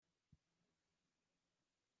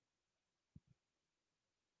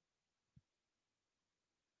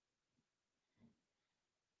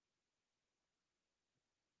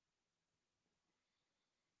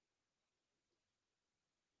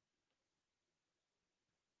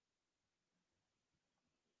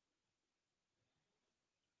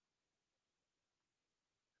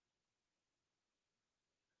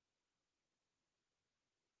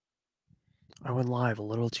I went live a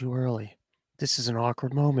little too early. This is an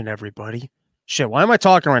awkward moment, everybody. Shit, why am I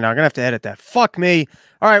talking right now? I'm going to have to edit that. Fuck me.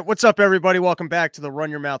 All right, what's up, everybody? Welcome back to the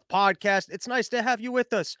Run Your Mouth podcast. It's nice to have you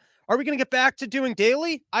with us. Are we going to get back to doing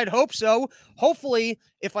daily? I'd hope so. Hopefully,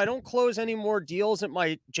 if I don't close any more deals at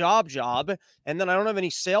my job, and then I don't have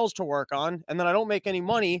any sales to work on, and then I don't make any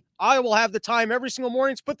money, I will have the time every single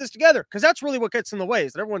morning to put this together, because that's really what gets in the way,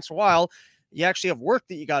 is that every once in a while, you actually have work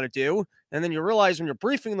that you got to do. And then you realize when you're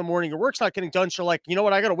briefing in the morning, your work's not getting done. So you're like, you know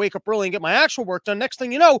what? I got to wake up early and get my actual work done. Next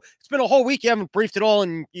thing you know, it's been a whole week. You haven't briefed at all.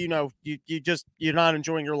 And you're not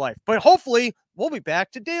enjoying your life. But hopefully we'll be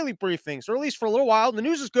back to daily briefings, or at least for a little while. The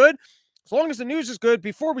news is good. As long as the news is good.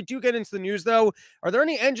 Before we do get into the news, though, are there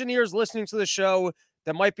any engineers listening to the show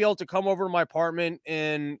that might be able to come over to my apartment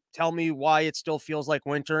and tell me why it still feels like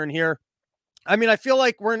winter in here? I mean, I feel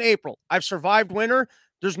like we're in April. I've survived winter.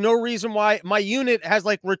 There's no reason why my unit has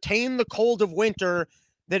like retained the cold of winter,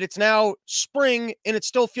 that it's now spring and it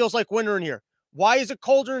still feels like winter in here. Why is it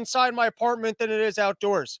colder inside my apartment than it is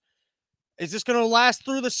outdoors? Is this going to last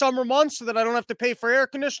through the summer months so that I don't have to pay for air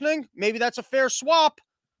conditioning? Maybe that's a fair swap.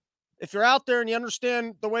 If you're out there and you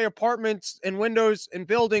understand the way apartments and windows and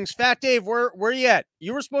buildings, Fat Dave, where you at?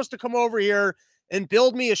 You were supposed to come over here and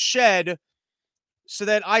build me a shed so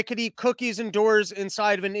that I could eat cookies indoors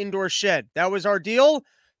inside of an indoor shed. That was our deal.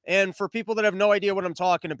 And for people that have no idea what I'm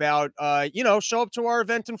talking about, show up to our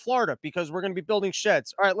event in Florida, because we're going to be building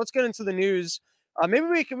sheds. All right, let's get into the news. Maybe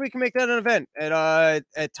we can make that an event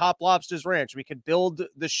at Top Lobsters Ranch. We could build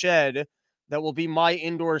the shed that will be my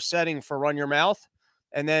indoor setting for Run Your Mouth,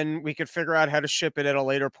 and then we could figure out how to ship it at a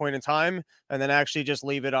later point in time, and then actually just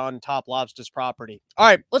leave it on Top Lobster's property. All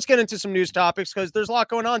right, let's get into some news topics, because there's a lot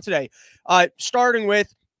going on today. Starting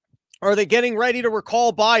with, are they getting ready to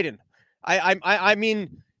recall Biden? I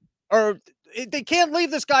mean, or they can't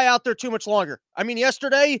leave this guy out there too much longer. I mean,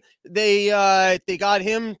 yesterday they got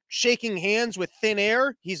him shaking hands with thin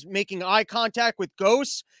air. He's making eye contact with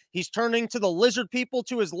ghosts. He's turning to the lizard people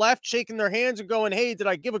to his left, shaking their hands and going, "Hey, did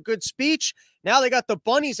I give a good speech?" Now they got the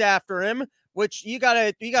bunnies after him, which you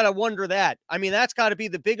gotta wonder that. I mean, that's got to be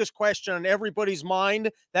the biggest question on everybody's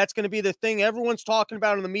mind. That's going to be the thing everyone's talking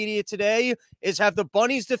about in the media today: is have the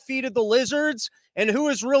bunnies defeated the lizards, and who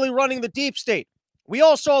is really running the deep state? We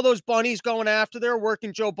all saw those bunnies going after there,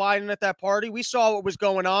 working Joe Biden at that party. We saw what was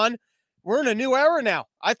going on. We're in a new era now.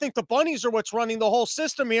 I think the bunnies are what's running the whole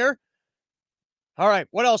system here. All right,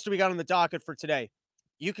 what else do we got on the docket for today?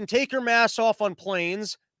 You can take your masks off on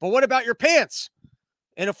planes, but what about your pants?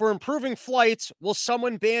 And if we're improving flights, will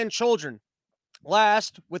someone ban children?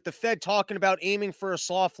 Last, with the Fed talking about aiming for a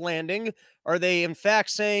soft landing, are they in fact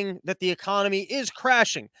saying that the economy is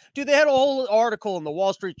crashing? Dude, they had a whole article in the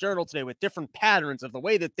Wall Street Journal today with different patterns of the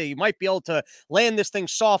way that they might be able to land this thing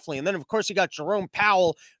softly. And then, of course, you got Jerome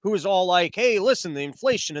Powell, who is all like, hey, listen, the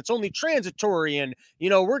inflation, it's only transitory. And,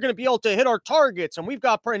 we're going to be able to hit our targets. And we've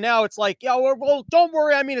got, now it's like, yeah, well, don't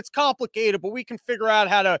worry. I mean, it's complicated, but we can figure out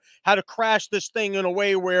how to crash this thing in a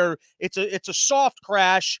way where it's a soft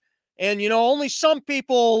crash. And, only some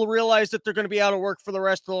people realize that they're going to be out of work for the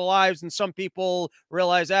rest of their lives. And some people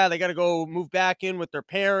realize, they got to go move back in with their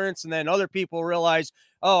parents. And then other people realize,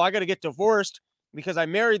 oh, I got to get divorced because I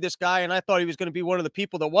married this guy and I thought he was going to be one of the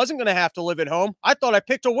people that wasn't going to have to live at home. I thought I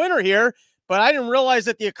picked a winner here, but I didn't realize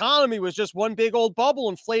that the economy was just one big old bubble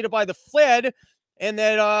inflated by the Fed. And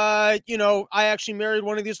that, I actually married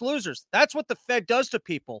one of these losers. That's what the Fed does to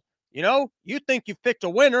people. You think you've picked a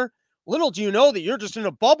winner. Little do you know that you're just in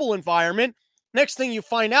a bubble environment. Next thing you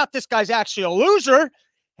find out, this guy's actually a loser.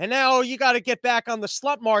 And now you got to get back on the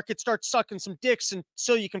slut market, start sucking some dicks, and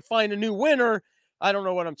so you can find a new winner. I don't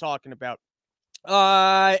know what I'm talking about.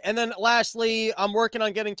 And then lastly, I'm working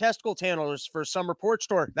on getting testicle tanners for Summer Porch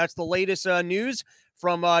Store. That's the latest news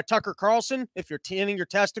from Tucker Carlson. If you're tanning your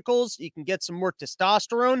testicles, you can get some more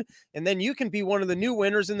testosterone, and then you can be one of the new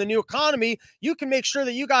winners in the new economy. You can make sure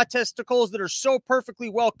that you got testicles that are so perfectly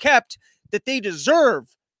well kept that they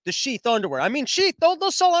deserve the Sheath underwear. I mean, Sheath, they'll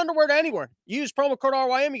sell underwear to anywhere. You use promo code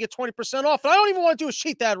RYM, you get 20% off. And I don't even want to do a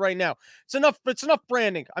Sheath ad right now. It's enough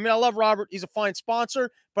branding. I mean, I love Robert. He's a fine sponsor,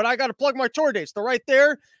 but I got to plug my tour dates. They're right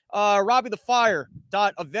there.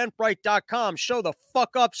 RobbieTheFire.eventbrite.com. Show the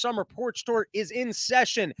fuck up. Summer Porch Tour is in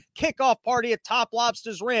session. Kickoff party at Top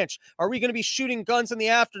Lobsters Ranch. Are we going to be shooting guns in the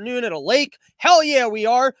afternoon at a lake? Hell yeah, we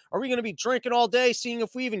are. Are we going to be drinking all day, seeing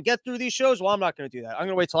if we even get through these shows? Well, I'm not going to do that. I'm going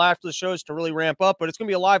to wait till after the shows to really ramp up, but it's going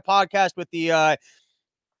to be a live podcast with the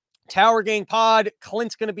Tower Gang Pod.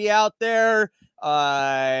 Clint's going to be out there.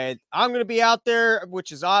 I'm going to be out there,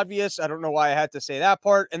 which is obvious. I don't know why I had to say that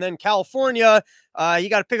part. And then California, you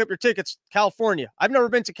got to pick up your tickets. California. I've never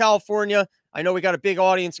been to California. I know we got a big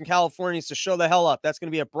audience in California, so show the hell up. That's going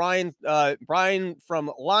to be at Brian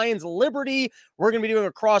from Lions Liberty. We're going to be doing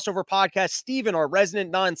a crossover podcast. Steven, our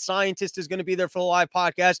resident non-scientist, is going to be there for the live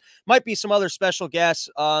podcast. Might be some other special guests.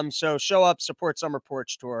 So show up, support Summer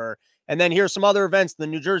Porch Tour. And then here's some other events. The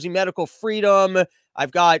New Jersey Medical Freedom.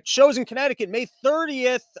 I've got shows in Connecticut, May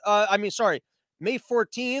 14th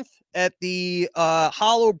at the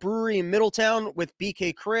Hollow Brewery in Middletown with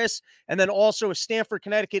BK Chris. And then also Stamford,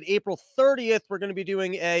 Connecticut, April 30th. We're going to be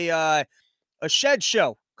doing a Shed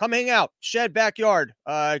show. Come hang out. Shed Backyard.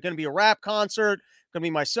 Going to be a rap concert. Going to be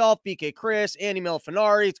myself, BK Chris, Andy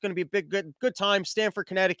Melfinari. It's going to be a big, good time. Stamford,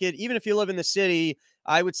 Connecticut. Even if you live in the city,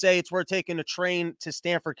 I would say it's worth taking a train to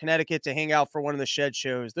Stamford, Connecticut to hang out for one of the Shed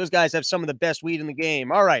shows. Those guys have some of the best weed in the game.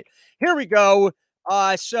 All right, here we go.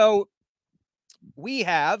 So we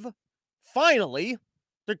have finally,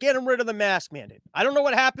 they're getting rid of the mask mandate. I don't know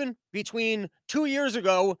what happened between 2 years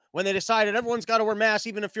ago when they decided everyone's got to wear masks,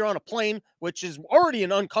 even if you're on a plane, which is already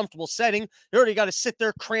an uncomfortable setting. You already got to sit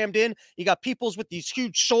there crammed in. You got peoples with these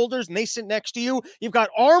huge shoulders and they sit next to you. You've got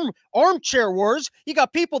armchair wars. You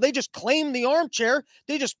got people, they just claim the armchair.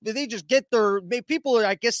 They just get people,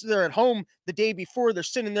 I guess they're at home the day before. They're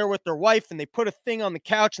sitting there with their wife and they put a thing on the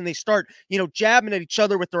couch and they start, jabbing at each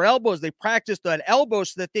other with their elbows. They practice that elbow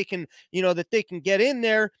so that they can, get in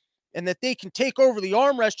there and that they can take over the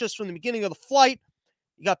armrest just from the beginning of the flight.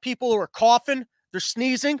 You got people who are coughing, they're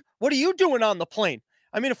sneezing. What are you doing on the plane?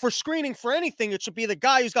 I mean, if we're screening for anything, it should be the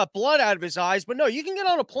guy who's got blood out of his eyes. But no, you can get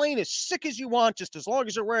on a plane as sick as you want, just as long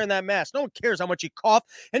as you're wearing that mask. No one cares how much you cough,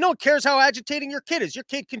 and no one cares how agitating your kid is. Your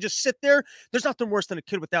kid can just sit there. There's nothing worse than a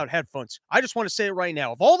kid without headphones. I just want to say it right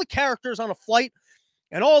now. Of all the characters on a flight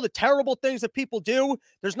and all the terrible things that people do,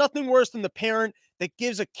 there's nothing worse than the parent that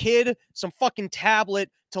gives a kid some fucking tablet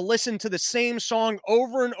to listen to the same song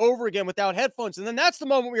over and over again without headphones. And then that's the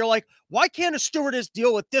moment where you're like, why can't a stewardess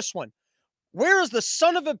deal with this one? Where is the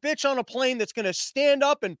son of a bitch on a plane that's going to stand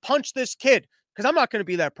up and punch this kid? Because I'm not going to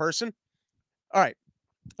be that person. All right.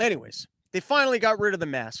 Anyways, they finally got rid of the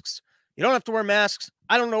masks. You don't have to wear masks.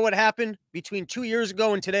 I don't know what happened between 2 years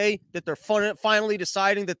ago and today that they're finally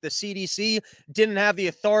deciding that the CDC didn't have the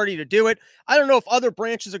authority to do it. I don't know if other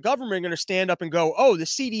branches of government are going to stand up and go, oh, the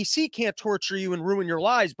CDC can't torture you and ruin your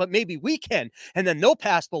lives, but maybe we can. And then they'll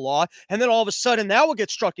pass the law. And then all of a sudden that will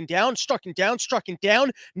get struck down.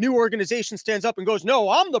 New organization stands up and goes, no,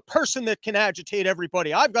 I'm the person that can agitate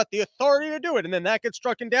everybody. I've got the authority to do it. And then that gets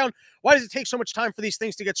struck down. Why does it take so much time for these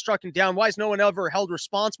things to get struck down? Why is no one ever held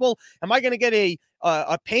responsible? Am I going to get a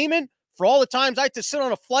payment for all the times I had to sit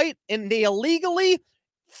on a flight and they illegally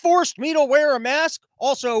forced me to wear a mask?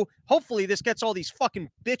 Also, hopefully this gets all these fucking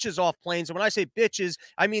bitches off planes. And when I say bitches,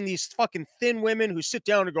 I mean these fucking thin women who sit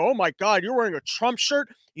down and go, oh my God, you're wearing a Trump shirt.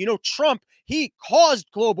 Trump, he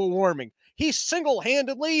caused global warming. He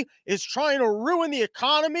single-handedly is trying to ruin the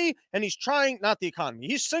economy, and he's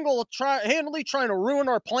single-handedly trying to ruin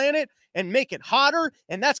our planet and make it hotter,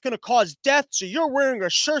 and that's going to cause death. So you're wearing a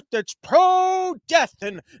shirt that's pro-death,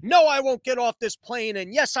 and no, I won't get off this plane,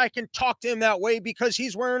 and yes, I can talk to him that way because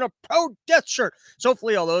he's wearing a pro-death shirt. So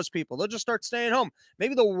hopefully all those people, they'll just start staying home.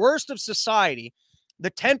 Maybe the worst of society,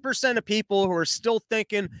 the 10% of people who are still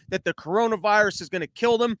thinking that the coronavirus is going to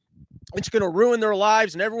kill them, it's going to ruin their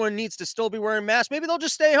lives, and everyone needs to still be wearing masks. Maybe they'll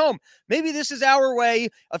just stay home. Maybe this is our way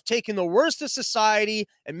of taking the worst of society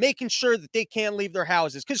and making sure that they can't leave their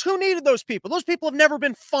houses. Because who needed those people? Those people have never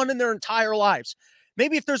been fun in their entire lives.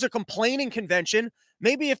 Maybe if there's a complaining convention,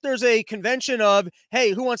 maybe if there's a convention of,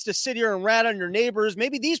 hey, who wants to sit here and rat on your neighbors?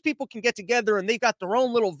 Maybe these people can get together and they've got their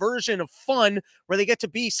own little version of fun where they get to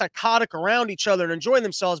be psychotic around each other and enjoy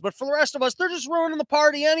themselves. But for the rest of us, they're just ruining the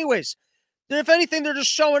party anyways. If anything, they're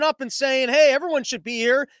just showing up and saying, hey, everyone should be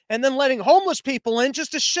here, and then letting homeless people in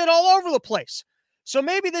just to shit all over the place. So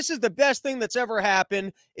maybe this is the best thing that's ever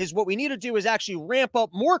happened, is what we need to do is actually ramp up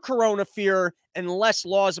more corona fear and less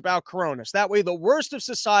laws about corona. So that way the worst of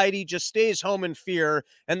society just stays home in fear,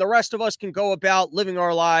 and the rest of us can go about living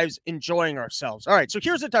our lives, enjoying ourselves. All right, so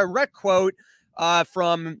here's a direct quote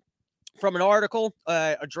from an article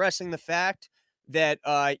addressing the fact that,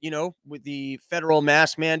 with the federal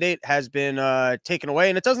mask mandate has been taken away.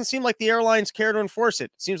 And it doesn't seem like the airlines care to enforce it.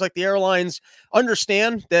 It seems like the airlines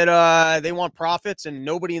understand that they want profits and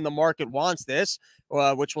nobody in the market wants this,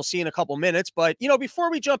 which we'll see in a couple minutes. But,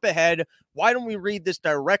 before we jump ahead, why don't we read this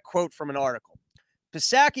direct quote from an article?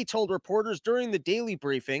 Psaki told reporters during the daily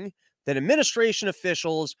briefing that administration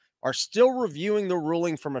officials are still reviewing the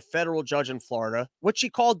ruling from a federal judge in Florida, which she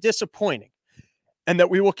called disappointing, and that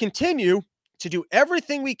we will continue to do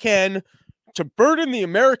everything we can to burden the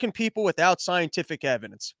American people without scientific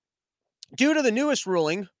evidence. Due to the newest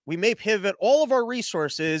ruling, we may pivot all of our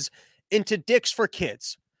resources into Dicks for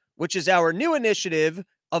Kids, which is our new initiative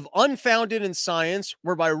of unfounded in science,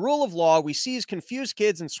 where by rule of law, we seize confused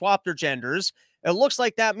kids and swap their genders. It looks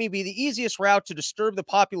like that may be the easiest route to disturb the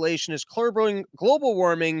population, as curbing global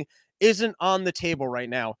warming isn't on the table right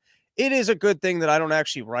now. It is a good thing that I don't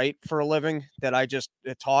actually write for a living, that I just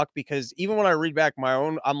talk, because even when I read back my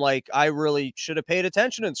own, I'm like, I really should have paid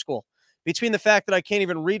attention in school. Between the fact that I can't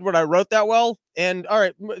even read what I wrote that well, and all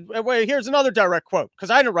right, wait, here's another direct quote, because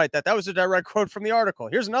I didn't write that. That was a direct quote from the article.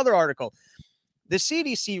 Here's another article. The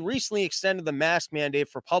CDC recently extended the mask mandate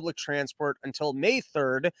for public transport until May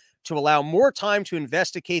 3rd to allow more time to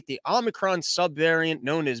investigate the Omicron subvariant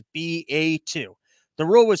known as BA2. The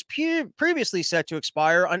rule was previously set to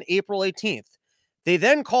expire on April 18th. They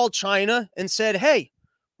then called China and said, hey,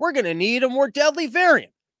 we're going to need a more deadly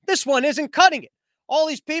variant. This one isn't cutting it. All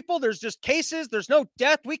these people, there's just cases, there's no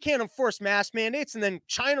death. We can't enforce mask mandates. And then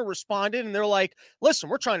China responded and they're like, listen,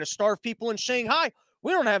 we're trying to starve people in Shanghai.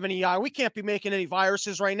 We don't have any, we can't be making any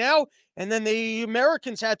viruses right now. And then the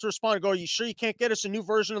Americans had to respond and go, are you sure you can't get us a new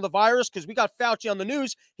version of the virus? Because we got Fauci on the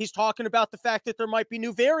news. He's talking about the fact that there might be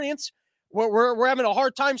new variants. We're having a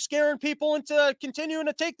hard time scaring people into continuing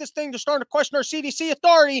to take this thing. They're starting to question our CDC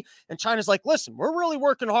authority. And China's like, listen, we're really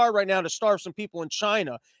working hard right now to starve some people in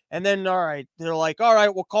China. And then, all right, they're like, all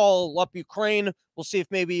right, we'll call up Ukraine. We'll see if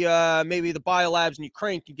maybe the biolabs in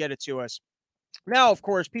Ukraine can get it to us. Now, of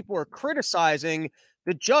course, people are criticizing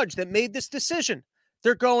the judge that made this decision.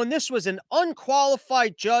 They're going, this was an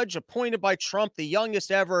unqualified judge appointed by Trump, the youngest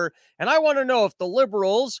ever. And I want to know if the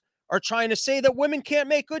liberals are trying to say that women can't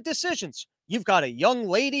make good decisions. You've got a young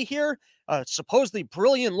lady here, a supposedly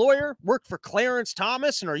brilliant lawyer, worked for Clarence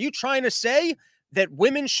Thomas. And are you trying to say that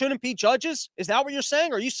women shouldn't be judges? Is that what you're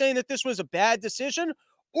saying? Are you saying that this was a bad decision?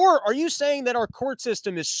 Or are you saying that our court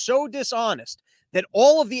system is so dishonest that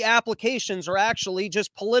all of the applications are actually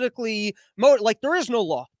just politically like there is no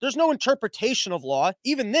law. There's no interpretation of law.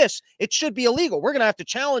 Even this, it should be illegal. We're going to have to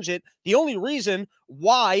challenge it. The only reason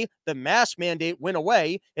why the mask mandate went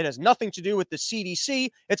away, it has nothing to do with the CDC.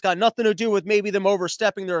 It's got nothing to do with maybe them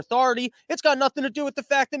overstepping their authority. It's got nothing to do with the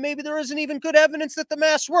fact that maybe there isn't even good evidence that the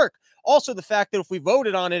masks work. Also, the fact that if we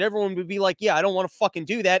voted on it, everyone would be like, yeah, I don't want to fucking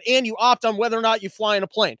do that. And you opt on whether or not you fly in a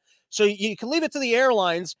plane. So you can leave it to the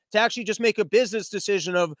airlines to actually just make a business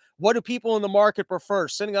decision of what do people in the market prefer,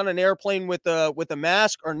 sitting on an airplane with a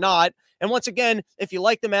mask or not. And once again, if you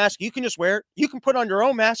like the mask, you can just wear it. You can put on your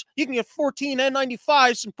own mask. You can get 14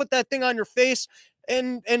 N95s and put that thing on your face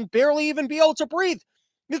and barely even be able to breathe.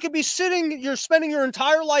 You could be you're spending your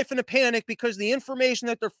entire life in a panic because the information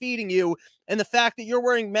that they're feeding you and the fact that you're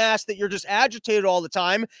wearing masks, that you're just agitated all the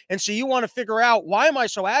time. And so you want to figure out, why am I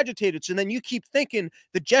so agitated? So then you keep thinking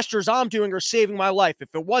the gestures I'm doing are saving my life. If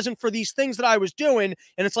it wasn't for these things that I was doing,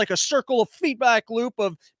 and it's like a circle of feedback loop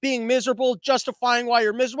of being miserable, justifying why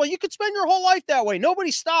you're miserable, you could spend your whole life that way.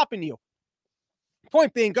 Nobody's stopping you.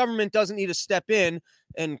 Point being, government doesn't need to step in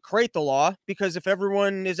and create the law, because if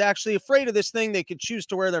everyone is actually afraid of this thing, they could choose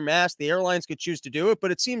to wear their mask. The airlines could choose to do it,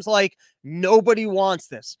 but it seems like nobody wants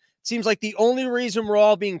this. It seems like the only reason we're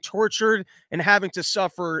all being tortured and having to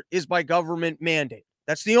suffer is by government mandate.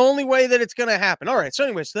 That's the only way that it's going to happen. All right. So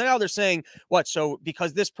anyway, so now they're saying what? So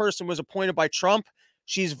because this person was appointed by Trump,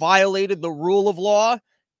 she's violated the rule of law,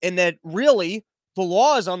 and that really the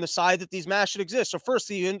law is on the side that these masks should exist. So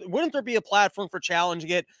firstly, wouldn't there be a platform for challenging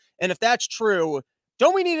it? And if that's true,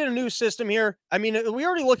 don't we need a new system here? I mean, we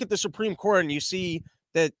already look at the Supreme Court and you see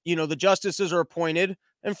that, the justices are appointed.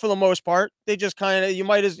 And for the most part, they just kind of, you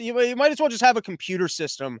might as well just have a computer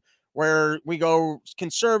system where we go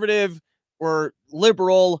conservative or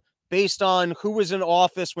liberal based on who was in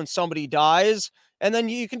office when somebody dies. And then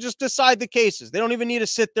you can just decide the cases. They don't even need to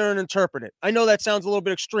sit there and interpret it. I know that sounds a little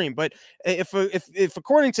bit extreme, but if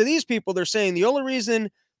according to these people, they're saying the only reason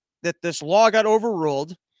that this law got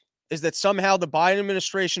overruled is that somehow the Biden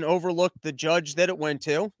administration overlooked the judge that it went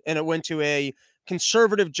to, and it went to a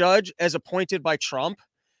conservative judge as appointed by Trump,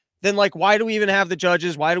 then like, why do we even have the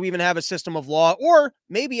judges? Why do we even have a system of law? Or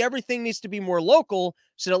maybe everything needs to be more local,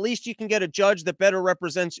 so that at least you can get a judge that better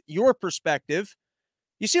represents your perspective.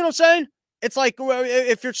 You see what I'm saying? It's like,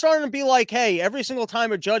 if you're starting to be like, hey, every single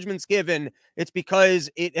time a judgment's given, it's because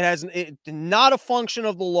it's not a function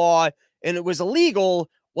of the law and it was illegal.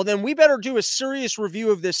 Well, then we better do a serious review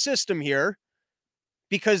of this system here,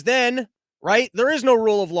 because then right? There is no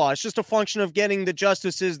rule of law. It's just a function of getting the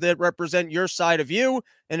justices that represent your side of you.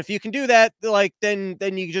 And if you can do that, like then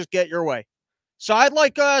you just get your way. So I'd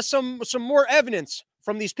like some more evidence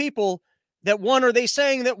from these people that, one, are they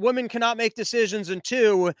saying that women cannot make decisions, and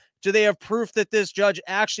two, do they have proof that this judge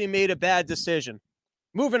actually made a bad decision?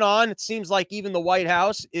 Moving on, it seems like even the White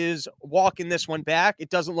House is walking this one back. It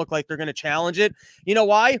doesn't look like they're going to challenge it. You know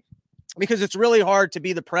why? Because it's really hard to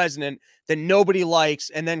be the president that nobody likes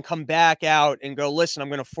and then come back out and go, listen, I'm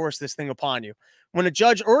going to force this thing upon you. When a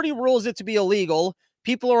judge already rules it to be illegal,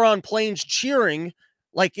 people are on planes cheering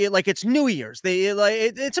like it's New Year's.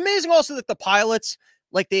 It's amazing also that the pilots,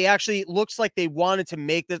 like, they actually looks like they wanted to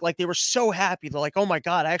make this, like they were so happy. They're like, oh my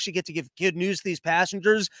God, I actually get to give good news to these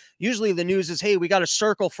passengers. Usually the news is, hey, we got to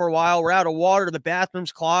circle for a while. We're out of water. The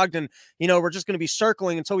bathroom's clogged. And, we're just going to be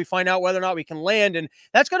circling until we find out whether or not we can land. And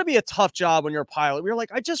that's going to be a tough job when you're a pilot. We're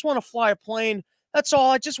like, I just want to fly a plane. That's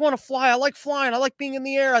all. I just want to fly. I like flying. I like being in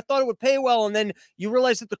the air. I thought it would pay well. And then you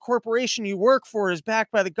realize that the corporation you work for is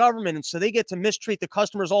backed by the government. And so they get to mistreat the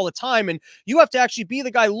customers all the time. And you have to actually be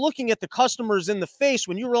the guy looking at the customers in the face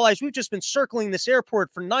when you realize we've just been circling this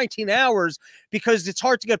airport for 19 hours because it's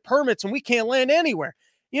hard to get permits and we can't land anywhere.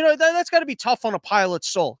 That's got to be tough on a pilot's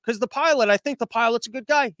soul, because I think the pilot's a good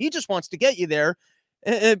guy. He just wants to get you there.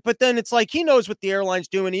 But then it's like he knows what the airline's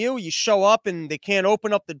doing to you. You show up and they can't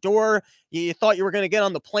open up the door. You thought you were going to get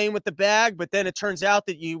on the plane with the bag, but then it turns out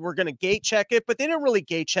that you were going to gate check it, but they didn't really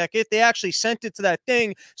gate check it. They actually sent it to that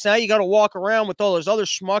thing. So now you got to walk around with all those other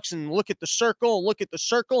schmucks and look at the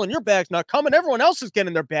circle, and your bag's not coming. Everyone else is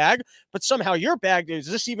getting their bag, but somehow your bag, is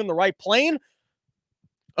this even the right plane?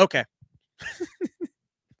 Okay.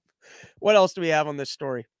 What else do we have on this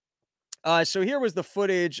story? So here was the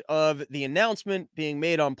footage of the announcement being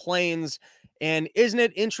made on planes. And isn't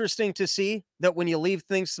it interesting to see that when you leave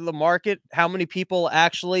things to the market, how many people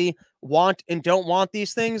actually want and don't want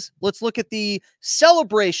these things? Let's look at the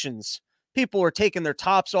celebrations. People were taking their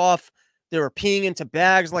tops off. They were peeing into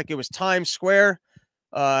bags like it was Times Square.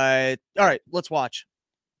 All right, let's watch.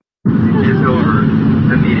 It's over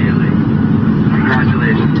immediately.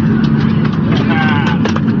 Congratulations.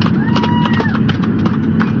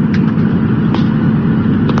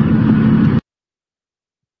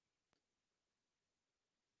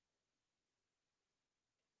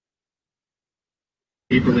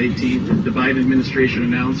 April 18th, the Biden administration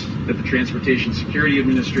announced that the Transportation Security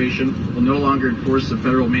Administration will no longer enforce the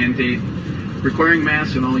federal mandate requiring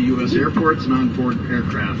masks in all U.S. airports and on-board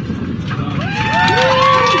aircraft.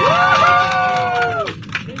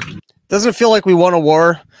 Doesn't feel like we won a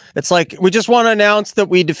war. It's like we just want to announce that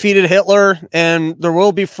we defeated Hitler and there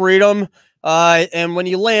will be freedom. And when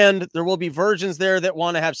you land, there will be virgins there that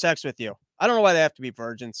want to have sex with you. I don't know why they have to be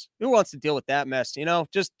virgins. Who wants to deal with that mess?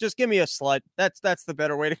 Just give me a slut. That's the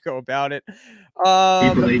better way to go about it.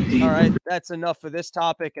 All right, that's enough for this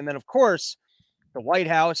topic. And then, of course, the White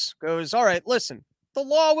House goes, all right, listen, the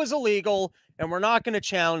law was illegal and we're not going to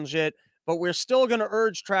challenge it, but we're still going to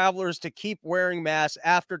urge travelers to keep wearing masks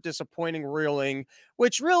after disappointing ruling,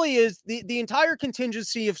 which really is the entire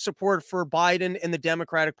contingency of support for Biden and the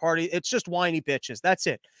Democratic Party. It's just whiny bitches. That's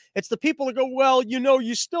it. It's the people that go, well, you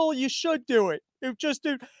should do it.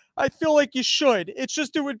 I feel like you should. It's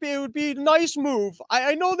just, it would be a nice move.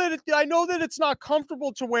 I know that it's not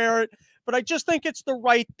comfortable to wear it, but I just think it's the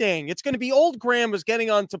right thing. It's going to be old grandmas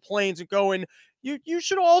getting onto planes and going, you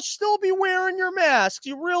should all still be wearing your masks.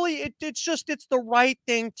 It's the right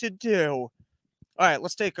thing to do. All right,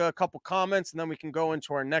 let's take a couple comments and then we can go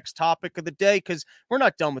into our next topic of the day, because we're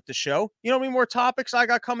not done with the show. You know how many more topics I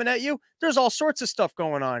got coming at you? There's all sorts of stuff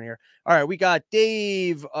going on here. All right, we got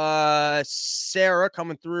Dave, Sarah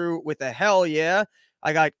coming through with a hell yeah.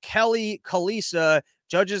 I got Kelly, Kalisa.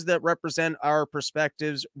 Judges that represent our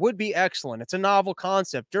perspectives would be excellent. It's a novel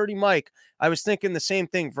concept. Dirty Mike, I was thinking the same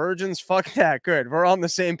thing. Virgins, fuck that. Good. We're on the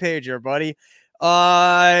same page here, buddy.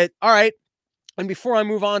 All right. And before I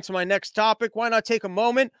move on to my next topic, why not take a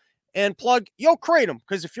moment and plug Yo Kratom?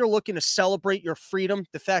 Because if you're looking to celebrate your freedom,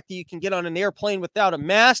 the fact that you can get on an airplane without a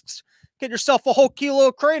mask, get yourself a whole kilo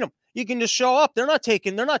of Kratom. You can just show up. They're not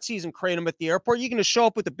seizing Kratom at the airport. You can just show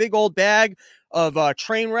up with a big old bag of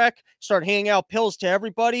train wreck, start handing out pills to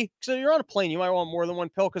everybody. So you're on a plane, you might want more than one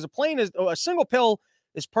pill, because a single pill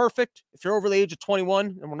is perfect if you're over the age of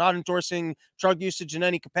 21, and we're not endorsing drug usage in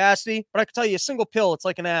any capacity. But I can tell you, a single pill, it's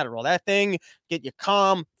like an Adderall. That thing, get you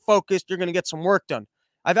calm, focused. You're going to get some work done.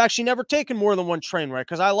 I've actually never taken more than one train wreck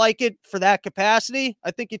because I like it for that capacity.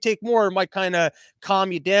 I think you take more, it might kind of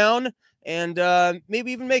calm you down and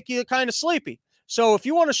maybe even make you kind of sleepy. So if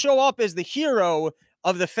you want to show up as the hero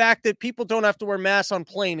of the fact that people don't have to wear masks on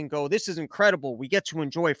plane and go, this is incredible. We get to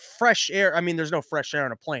enjoy fresh air. I mean, there's no fresh air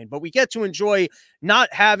on a plane, but we get to enjoy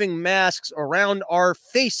not having masks around our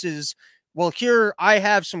faces. Well, here I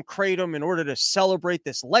have some Kratom in order to celebrate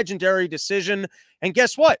this legendary decision. And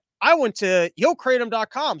guess what? I went to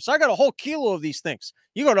YoKratom.com, so I got a whole kilo of these things.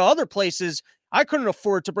 You go to other places, I couldn't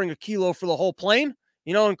afford to bring a kilo for the whole plane.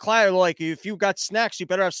 You know, and Claire, like, if you got snacks, you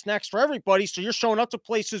better have snacks for everybody. So you're showing up to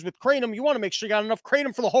places with Kratom. You want to make sure you got enough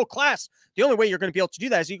Kratom for the whole class. The only way you're going to be able to do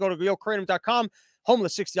that is you go to YoKratom.com, home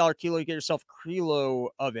of the $60 kilo. You get yourself a kilo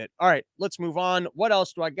of it. All right, let's move on. What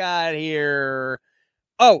else do I got here?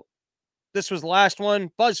 Oh, this was the last one.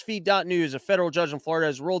 BuzzFeed.news. A federal judge in Florida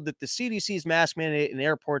has ruled that the CDC's mask mandate in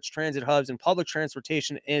airports, transit hubs, and public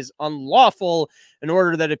transportation is unlawful in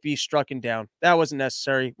order that it be strucken down. That wasn't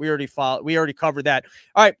necessary. We already covered that.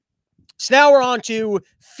 All right. So now we're on to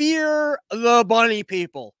Fear the Bunny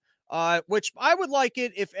People, which I would like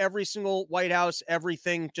it if every single White House,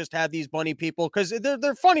 everything just had these bunny people, because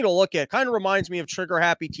they're funny to look at. Kind of reminds me of Trigger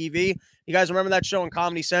Happy TV. You guys remember that show on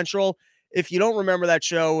Comedy Central? If you don't remember that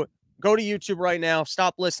show, go to YouTube right now.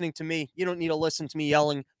 Stop listening to me. You don't need to listen to me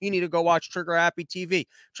yelling. You need to go watch Trigger Happy TV.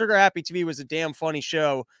 Trigger Happy TV was a damn funny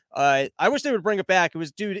show. I wish they would bring it back. It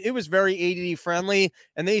was very ADD friendly.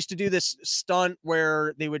 And they used to do this stunt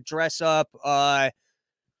where they would dress up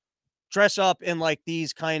in like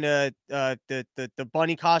these kind of the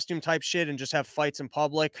bunny costume type shit and just have fights in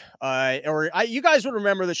public. You guys would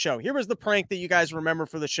remember the show. Here was the prank that you guys remember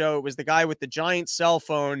for the show. It was the guy with the giant cell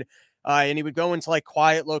phone. And he would go into like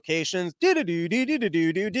quiet locations, and he'd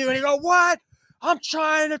go, what? I'm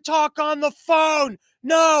trying to talk on the phone.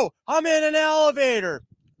 No, I'm in an elevator.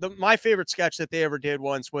 My favorite sketch that they ever did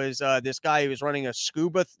once was this guy who was running a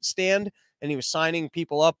scuba stand, and he was signing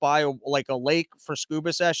people up by a lake for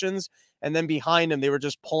scuba sessions. And then behind him, they were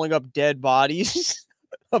just pulling up dead bodies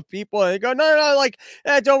of people. And they go, no, like,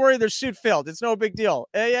 don't worry, their suit failed. It's no big deal.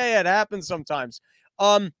 Yeah, it happens sometimes.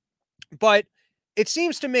 But it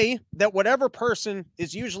seems to me that whatever person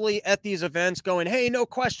is usually at these events going, hey, no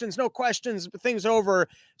questions, thing's over.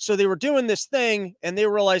 So they were doing this thing and they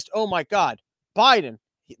realized, oh my God, Biden,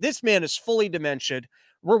 this man is fully dementiated.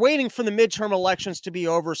 We're waiting for the midterm elections to be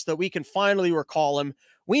over so that we can finally recall him.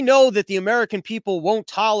 We know that the American people won't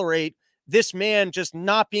tolerate this man just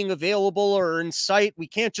not being available or in sight. We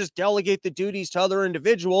can't just delegate the duties to other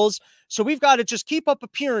individuals. So we've got to just keep up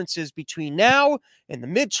appearances between now and the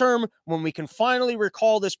midterm when we can finally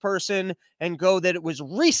recall this person and go that it was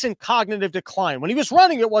recent cognitive decline. When he was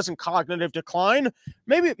running, it wasn't cognitive decline.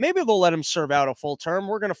 Maybe they'll let him serve out a full term.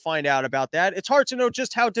 We're going to find out about that. It's hard to know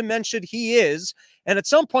just how dementiated he is. And at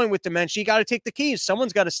some point with dementia, you got to take the keys.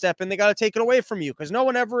 Someone's got to step in. They got to take it away from you because no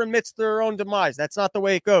one ever admits their own demise. That's not the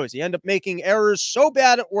way it goes. You end up making errors so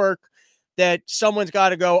bad at work that someone's got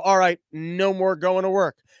to go, all right, no more going to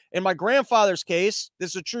work. In my grandfather's case,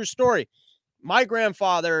 this is a true story. My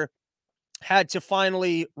grandfather had to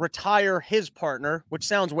finally retire his partner, which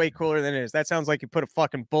sounds way cooler than it is. That sounds like you put a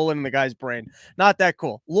fucking bullet in the guy's brain. Not that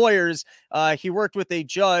cool. Lawyers, he worked with a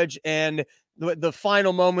judge, and the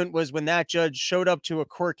final moment was when that judge showed up to a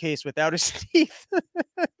court case without his teeth.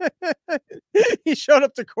 He showed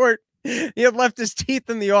up to court. He had left his teeth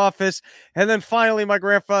in the office. And then finally, my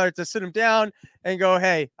grandfather had to sit him down and go,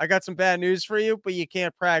 hey, I got some bad news for you, but you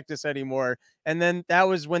can't practice anymore. And then that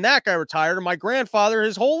was when that guy retired. And my grandfather,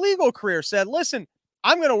 his whole legal career, said, listen,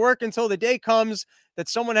 I'm going to work until the day comes that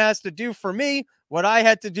someone has to do for me what I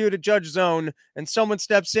had to do to Judge Zone. And someone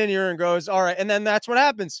steps in here and goes, all right. And then that's what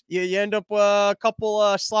happens. You end up a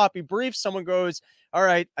couple sloppy briefs. Someone goes, all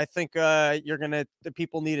right, I think the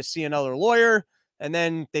people need to see another lawyer. And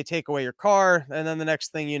then they take away your car. And then the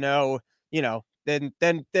next thing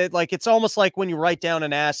then like, it's almost like when you write down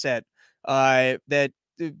an asset,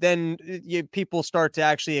 people start to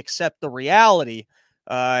actually accept the reality,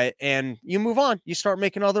 and you move on. You start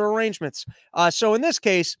making other arrangements. So in this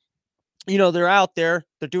case, they're out there,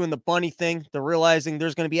 they're doing the bunny thing. They're realizing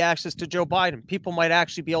there's going to be access to Joe Biden. People might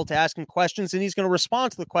actually be able to ask him questions and he's going to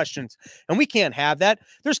respond to the questions. And we can't have that.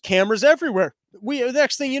 There's cameras everywhere. The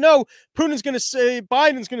next thing you know, Biden's going to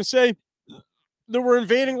say that we're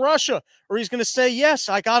invading Russia, or he's going to say, yes,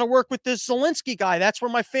 I got to work with this Zelensky guy. That's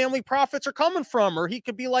where my family profits are coming from. Or he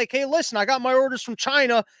could be like, hey, listen, I got my orders from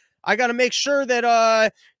China. I got to make sure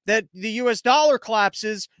that the US dollar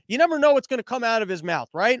collapses. You never know what's going to come out of his mouth,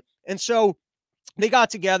 right? And so they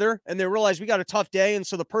got together and they realized we got a tough day. And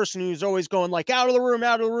so the person who's always going like out of the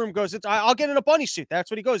room goes, I'll get in a bunny suit.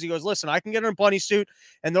 That's what he goes. He goes, listen, I can get in a bunny suit.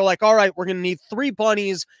 And they're like, all right, we're going to need 3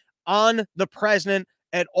 bunnies on the president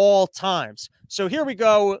at all times. So here we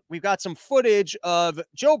go. We've got some footage of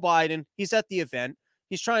Joe Biden. He's at the event.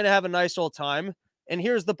 He's trying to have a nice old time. And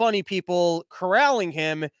here's the bunny people corralling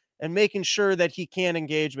him and making sure that he can't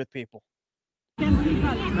engage with people.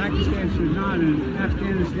 Pakistan should not, and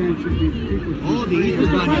Afghanistan should be people's. Oh, the East is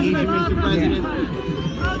not easy, Mr. President.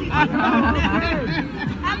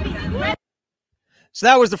 So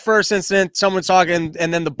that was the first incident. Someone talking,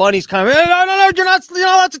 and then the bunnies come. No, you're not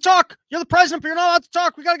allowed to talk. You're the president, but you're not allowed to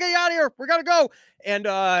talk. We got to get you out of here. We got to go. And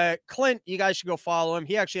Clint, you guys should go follow him.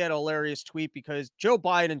 He actually had a hilarious tweet because Joe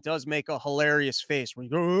Biden does make a hilarious face where you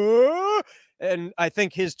go, and I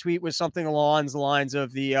think his tweet was something along the lines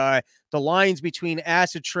of the lines between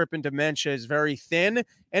acid trip and dementia is very thin.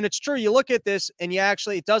 And it's true. You look at this and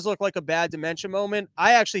it does look like a bad dementia moment.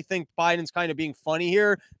 I actually think Biden's kind of being funny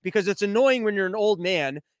here because it's annoying when you're an old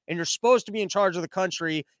man and you're supposed to be in charge of the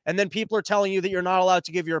country, and then people are telling you that you're not allowed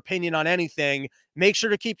to give your opinion on anything. Make sure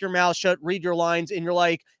to keep your mouth shut, read your lines, and you're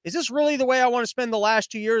like, is this really the way I want to spend the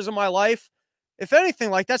last 2 years of my life? If anything,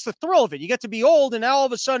 like, that's the thrill of it. You get to be old, and now all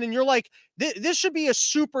of a sudden you're like, this should be a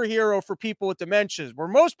superhero for people with dementias, where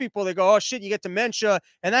most people, they go, oh shit, you get dementia,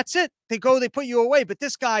 and that's it. They put you away. But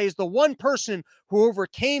this guy is the one person who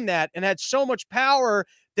overcame that and had so much power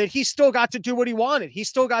that he still got to do what he wanted. He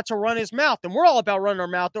still got to run his mouth. And we're all about running our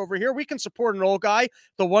mouth over here. We can support an old guy,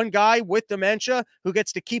 the one guy with dementia who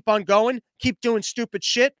gets to keep on going, keep doing stupid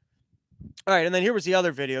shit. All right, and then here was the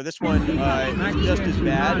other video. This one is just as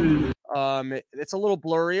bad. It's a little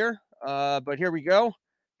blurrier, but here we go.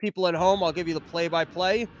 People at home, I'll give you the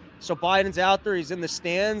play-by-play. So Biden's out there. He's in the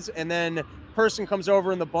stands, and then person comes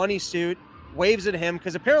over in the bunny suit, waves at him,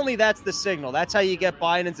 because apparently that's the signal. That's how you get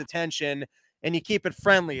Biden's attention, and you keep it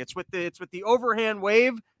friendly. It's with the overhand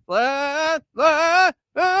wave.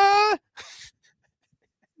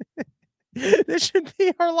 This should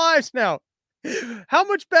be our lives now. How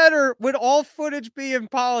much better would all footage be in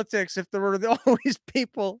politics if there were always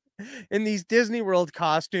people in these Disney World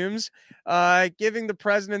costumes giving the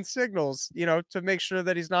president signals, to make sure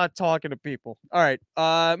that he's not talking to people. All right,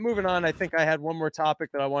 moving on. I think I had one more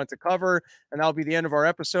topic that I wanted to cover, and that'll be the end of our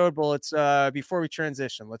episode. But let's before we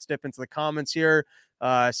transition, let's dip into the comments here,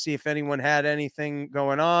 see if anyone had anything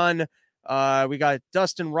going on. We got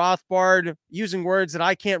Dustin Rothbard using words that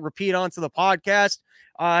I can't repeat onto the podcast.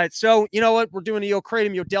 So you know what? We're doing a Yo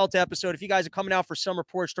Kratom, Yo Delta episode. If you guys are coming out for Summer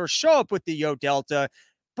Porch Tour, show up with the Yo Delta.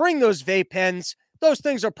 Bring those vape pens. Those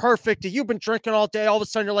things are perfect. You've been drinking all day. All of a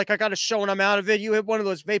sudden, you're like, I got a show and I'm out of it. You hit one of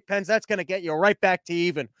those vape pens. That's going to get you right back to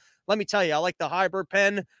even. Let me tell you, I like the Hybrid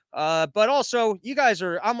pen. But also, you guys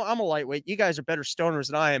I'm a lightweight. You guys are better stoners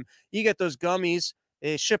than I am. You get those gummies.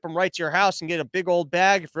 They ship them right to your house and get a big old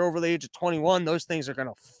bag. If you're over the age of 21, those things are going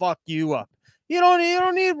to fuck you up. You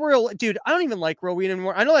don't need real, dude. I don't even like real weed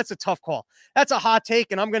anymore. I know that's a tough call. That's a hot take,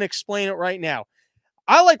 and I'm going to explain it right now.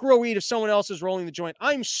 I like real weed if someone else is rolling the joint.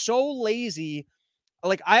 I'm so lazy.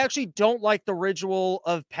 Like, I actually don't like the ritual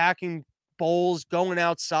of packing bowls, going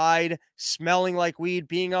outside, smelling like weed,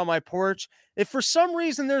 being on my porch. If for some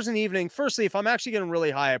reason there's an evening, firstly, if I'm actually getting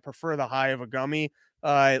really high, I prefer the high of a gummy,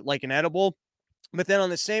 like an edible. But then on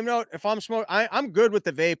the same note, if I'm smoking, I'm good with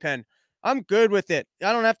the vape pen. I'm good with it.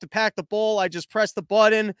 I don't have to pack the bowl. I just press the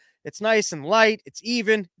button. It's nice and light. It's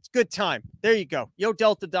even. It's good time. There you go.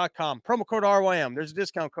 YoDelta.com. Promo code RYM. There's a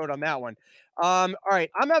discount code on that one. All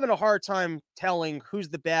right. I'm having a hard time telling who's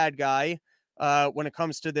the bad guy when it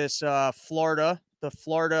comes to this Florida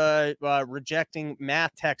rejecting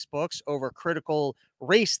math textbooks over critical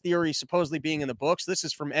race theory supposedly being in the books. This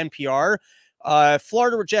is from NPR.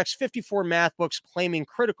 Florida rejects 54 math books claiming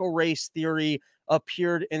critical race theory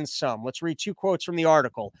appeared in some. Let's read 2 quotes from the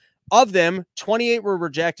article. Of them, 28 were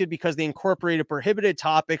rejected because they incorporated prohibited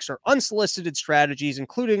topics or unsolicited strategies,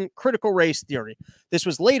 including critical race theory. This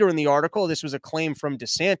was later in the article. This was a claim from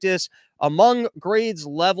DeSantis. Among grades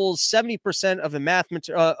levels, 70% of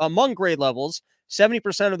the among grade levels,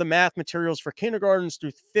 70% of the math materials for kindergartens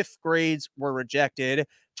through 5th grades were rejected.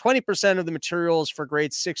 20% of the materials for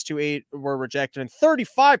grades 6 to 8 were rejected, and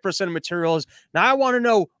 35% of materials. Now, I want to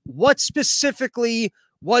know what specifically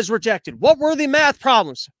was rejected. What were the math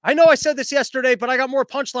problems? I know I said this yesterday, but I got more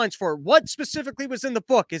punchlines for it. What specifically was in the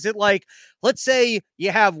book? Is it like, let's say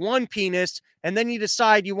you have one penis and then you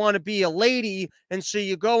decide you want to be a lady, and so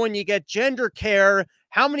you go and you get gender care.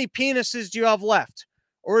 How many penises do you have left?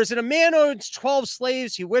 Or is it a man owns 12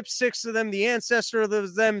 slaves, he whips 6 of them, the ancestor of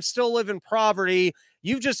them still live in poverty,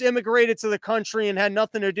 you've just immigrated to the country and had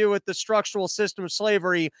nothing to do with the structural system of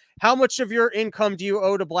slavery. How much of your income do you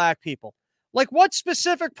owe to black people? Like, what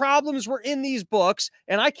specific problems were in these books?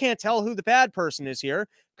 And I can't tell who the bad person is here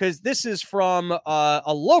because this is from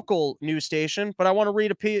a local news station, but I want to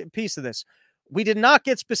read a piece of this. We did not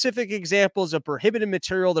get specific examples of prohibited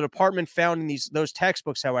material the department found in those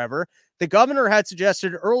textbooks, however. The governor had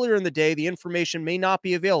suggested earlier in the day the information may not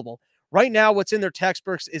be available. Right now, what's in their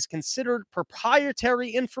textbooks is considered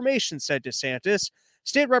proprietary information, said DeSantis.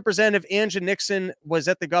 State Representative Anja Nixon was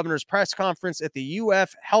at the governor's press conference at the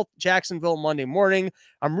UF Health Jacksonville Monday morning.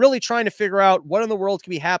 I'm really trying to figure out what in the world could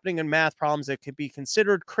be happening in math problems that could be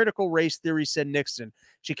considered critical race theory, said Nixon.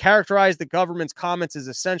 She characterized the government's comments as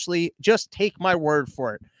essentially, just take my word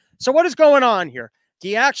for it. So what is going on here? Do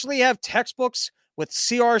you actually have textbooks with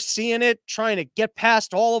CRC in it, trying to get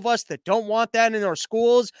past all of us that don't want that in our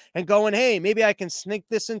schools and going, hey, maybe I can sneak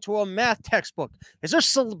this into a math textbook? Is there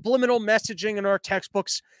subliminal messaging in our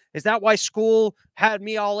textbooks? Is that why school had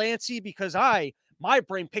me all antsy? Because my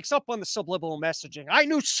brain picks up on the subliminal messaging. I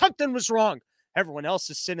knew something was wrong. Everyone else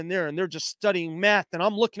is sitting there and they're just studying math. And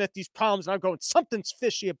I'm looking at these problems and I'm going, something's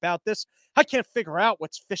fishy about this. I can't figure out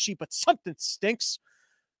what's fishy, but something stinks.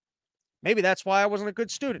 Maybe that's why I wasn't a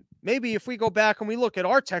good student. Maybe if we go back and we look at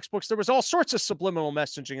our textbooks, there was all sorts of subliminal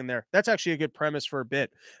messaging in there. That's actually a good premise for a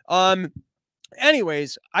bit.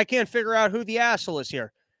 Anyways, I can't figure out who the asshole is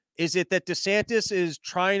here. Is it that DeSantis is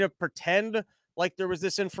trying to pretend like there was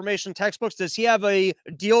this information textbooks? Does he have a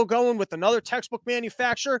deal going with another textbook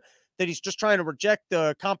manufacturer that he's just trying to reject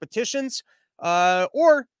the competitions?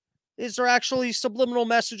 Or is there actually subliminal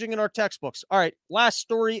messaging in our textbooks? All right, last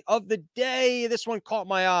story of the day. This one caught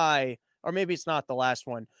my eye. Or maybe it's not the last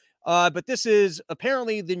one. But this is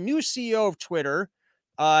apparently the new CEO of Twitter.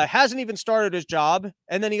 Hasn't even started his job.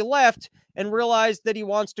 And then he left and realized that he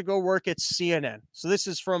wants to go work at CNN. So this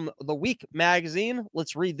is from The Week magazine.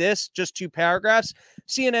 Let's read this, just 2 paragraphs.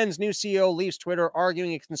 CNN's new CEO leaves Twitter,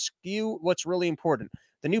 arguing it can skew what's really important.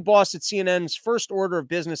 The new boss at CNN's first order of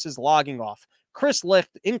business is logging off. Chris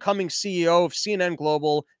Licht, incoming CEO of CNN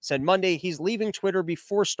Global, said Monday he's leaving Twitter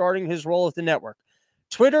before starting his role at the network.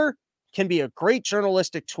 Twitter can be a great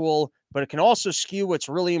journalistic tool, but it can also skew what's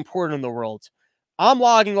really important in the world. I'm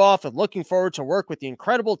logging off and looking forward to work with the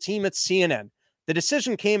incredible team at CNN. The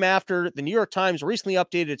decision came after the New York Times recently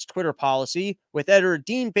updated its Twitter policy, with editor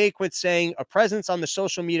Dean Bakewitz saying a presence on the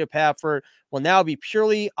social media platform will now be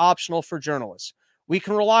purely optional for journalists. We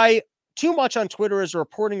can rely too much on Twitter as a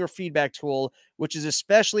reporting or feedback tool, which is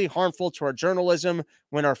especially harmful to our journalism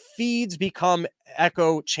when our feeds become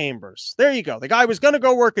echo chambers. There you go. The guy was going to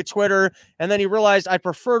go work at Twitter, and then he realized I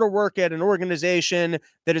prefer to work at an organization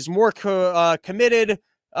that is more committed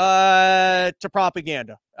to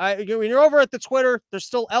propaganda. When you're over at the Twitter, there's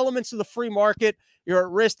still elements of the free market. You're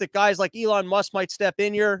at risk that guys like Elon Musk might step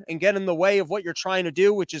in here and get in the way of what you're trying to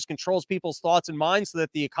do, which is controls people's thoughts and minds so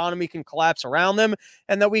that the economy can collapse around them,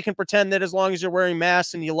 and that we can pretend that as long as you're wearing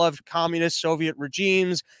masks and you love communist Soviet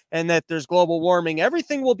regimes and that there's global warming,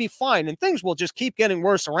 everything will be fine and things will just keep getting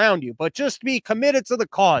worse around you. But just be committed to the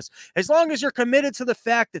cause. As long as you're committed to the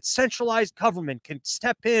fact that centralized government can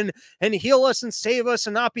step in and heal us and save us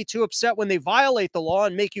and not be too upset when they violate the law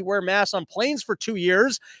and make you wear masks on planes for 2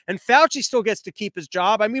 years, and Fauci still gets to keep his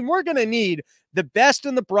job. I mean, we're going to need the best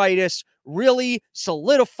and the brightest really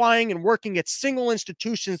solidifying and working at single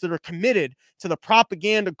institutions that are committed to the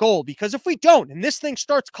propaganda goal. Because if we don't, and this thing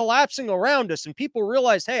starts collapsing around us and people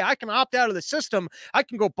realize, hey, I can opt out of the system, I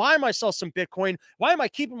can go buy myself some Bitcoin. Why am I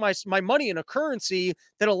keeping my money in a currency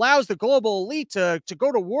that allows the global elite to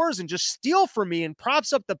go to wars and just steal from me and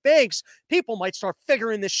props up the banks? People might start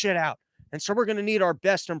figuring this shit out. And so we're going to need our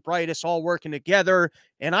best and brightest all working together.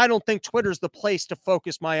 And I don't think Twitter's the place to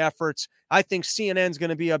focus my efforts. I think CNN's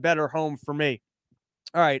going to be a better home for me.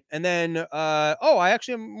 All right. And then, I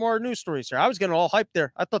actually have more news stories here. I was getting all hyped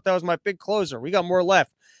there. I thought that was my big closer. We got more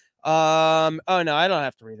left. No, I don't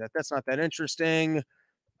have to read that. That's not that interesting.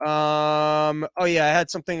 I had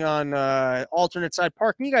something on alternate side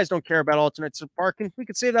parking. You guys don't care about alternate side parking. We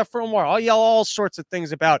could save that for tomorrow. I'll yell all sorts of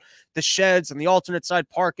things about the sheds and the alternate side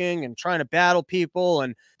parking and trying to battle people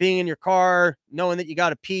and being in your car, knowing that you got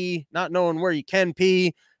to pee, not knowing where you can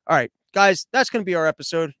pee. All right, guys, that's going to be our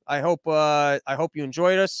episode. I hope you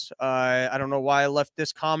enjoyed us. I don't know why I left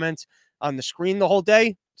this comment on the screen the whole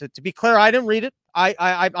day. To be clear, I didn't read it.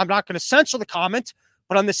 I'm not going to censor the comment.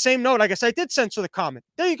 But on the same note, I guess I did censor the comment.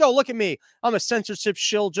 There you go. Look at me. I'm a censorship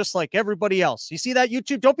shill just like everybody else. You see that,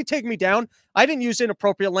 YouTube? Don't be taking me down. I didn't use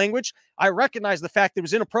inappropriate language. I recognize the fact that it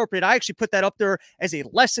was inappropriate. I actually put that up there as a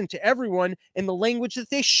lesson to everyone in the language that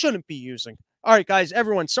they shouldn't be using. All right, guys,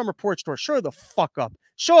 everyone, Summer Porch Tour, show the fuck up.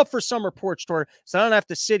 Show up for Summer Porch Tour so I don't have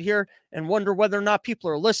to sit here and wonder whether or not people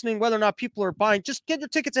are listening, whether or not people are buying. Just get your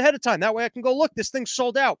tickets ahead of time. That way I can go, look, this thing's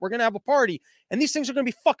sold out. We're going to have a party. And these things are going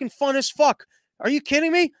to be fucking fun as fuck. Are you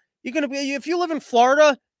kidding me? You're going to be, if you live in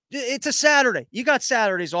Florida, it's a Saturday. You got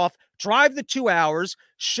Saturdays off. drive the 2 hours,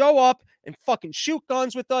 show up and fucking shoot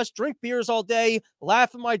guns with us, drink beers all day,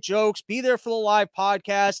 laugh at my jokes, be there for the live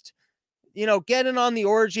podcast, get in on the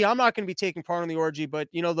orgy. I'm not going to be taking part in the orgy, but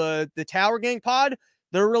the Tower Gang pod,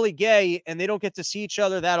 they're really gay and they don't get to see each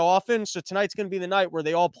other that often. So tonight's going to be the night where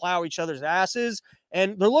they all plow each other's asses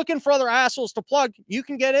and they're looking for other assholes to plug. You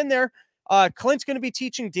can get in there. Clint's going to be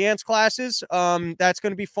teaching dance classes. That's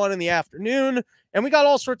going to be fun in the afternoon. And we got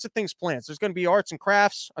all sorts of things planned. So there's going to be arts and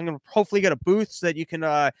crafts. I'm going to hopefully get a booth so that you can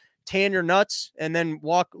tan your nuts and then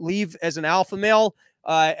leave as an alpha male.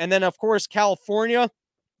 And then, of course, California.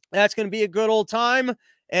 That's going to be a good old time.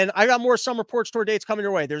 And I got more Summer Porch Tour dates coming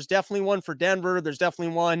your way. There's definitely one for Denver. There's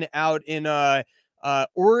definitely one out in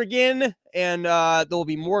Oregon. And there'll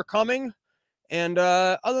be more coming. And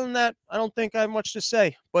other than that, I don't think I have much to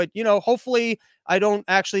say. But, hopefully I don't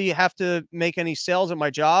actually have to make any sales at my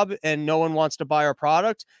job and no one wants to buy our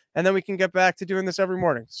product. And then we can get back to doing this every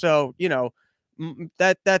morning. So,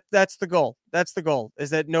 that's the goal. That's the goal, is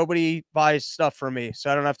that nobody buys stuff from me.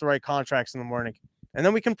 So I don't have to write contracts in the morning. And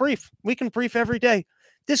then we can brief. We can brief every day.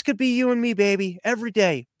 This could be you and me, baby, every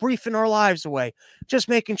day, briefing our lives away, just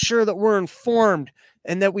making sure that we're informed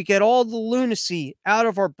and that we get all the lunacy out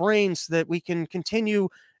of our brains so that we can continue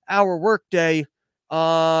our workday.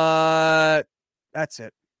 That's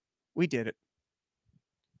it. We did it.